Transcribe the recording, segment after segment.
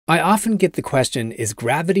I often get the question, is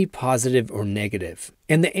gravity positive or negative?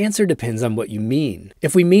 And the answer depends on what you mean.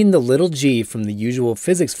 If we mean the little g from the usual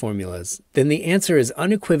physics formulas, then the answer is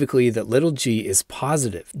unequivocally that little g is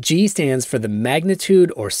positive. G stands for the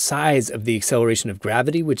magnitude or size of the acceleration of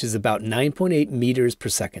gravity, which is about 9.8 meters per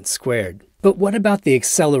second squared. But what about the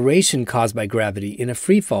acceleration caused by gravity in a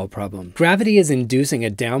free-fall problem? Gravity is inducing a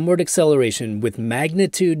downward acceleration with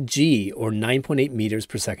magnitude g, or 9.8 meters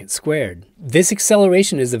per second squared. This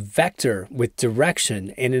acceleration is a vector with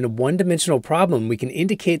direction, and in a one-dimensional problem, we can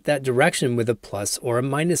indicate that direction with a plus or a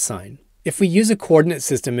minus sign. If we use a coordinate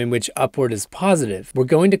system in which upward is positive, we're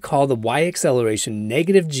going to call the y acceleration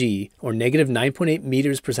negative g, or negative 9.8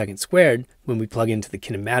 meters per second squared, when we plug into the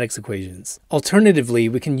kinematics equations. Alternatively,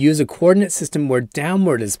 we can use a coordinate system where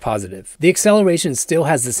downward is positive. The acceleration still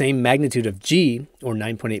has the same magnitude of g, or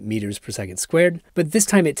 9.8 meters per second squared, but this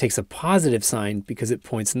time it takes a positive sign because it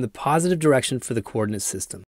points in the positive direction for the coordinate system.